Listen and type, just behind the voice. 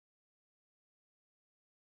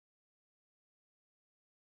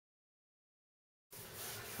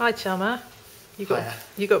Hi Chalmer, you got Hiya.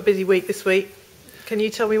 you got a busy week this week. Can you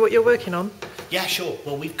tell me what you're working on? Yeah, sure.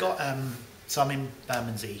 Well, we've got, so I'm in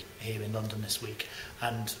Bermondsey here in London this week,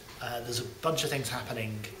 and there's a bunch of things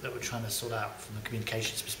happening that we're trying to sort out from a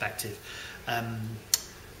communications perspective.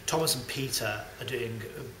 Thomas and Peter are doing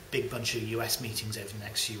a big bunch of US meetings over the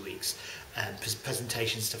next few weeks.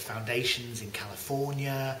 Presentations to foundations in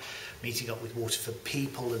California, meeting up with Water for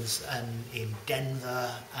People in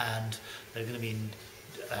Denver, and they're going to be in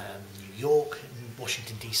New York and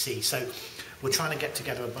Washington DC. So we're trying to get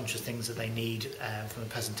together a bunch of things that they need from a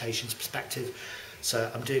presentations perspective. So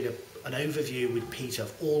I'm doing an overview with Peter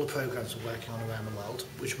of all the programs we're working on around the world,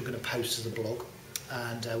 which we're going to post as a blog,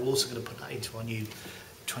 and we're also going to put that into our new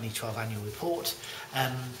 2012 annual report.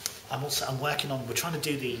 We're trying to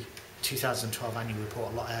do the 2012 annual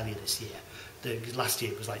report a lot earlier this year. Last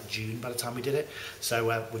year it was like June by the time we did it, so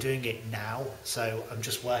we're doing it now. So I'm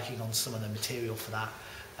just working on some of the material for that,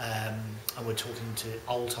 and we're talking to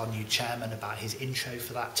Alt, our new chairman, about his intro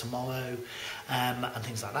for that tomorrow, and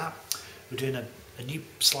things like that. We're doing a new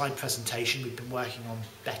slide presentation. We've been working on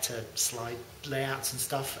better slide layouts and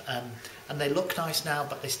stuff, and they look nice now,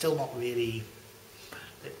 but they're still not really.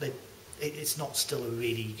 It's not still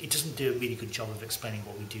it doesn't do a really good job of explaining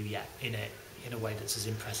what we do yet in a way that's as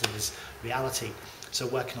impressive as reality. So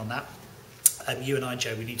working on that. You and I,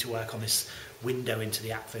 Joe, we need to work on this window into the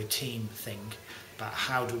Akvo team thing about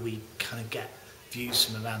how do we kind of get views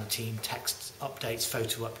from around the team, text updates,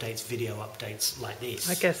 photo updates, video updates like this.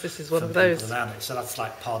 I guess this is one of from people those. around it. So that's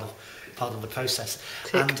like part of the process.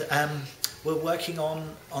 Tick. And we're working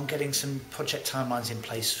on getting some project timelines in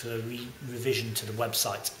place for a revision to the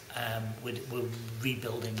website. We're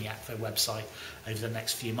rebuilding the Akvo website over the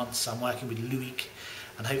next few months. So I'm working with Luik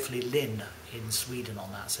and hopefully Lynn in Sweden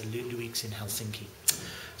on that. So Luik's in Helsinki.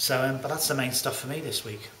 So, but that's the main stuff for me this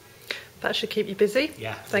week. That should keep you busy.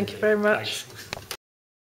 Yeah. Thank you very much. Thanks.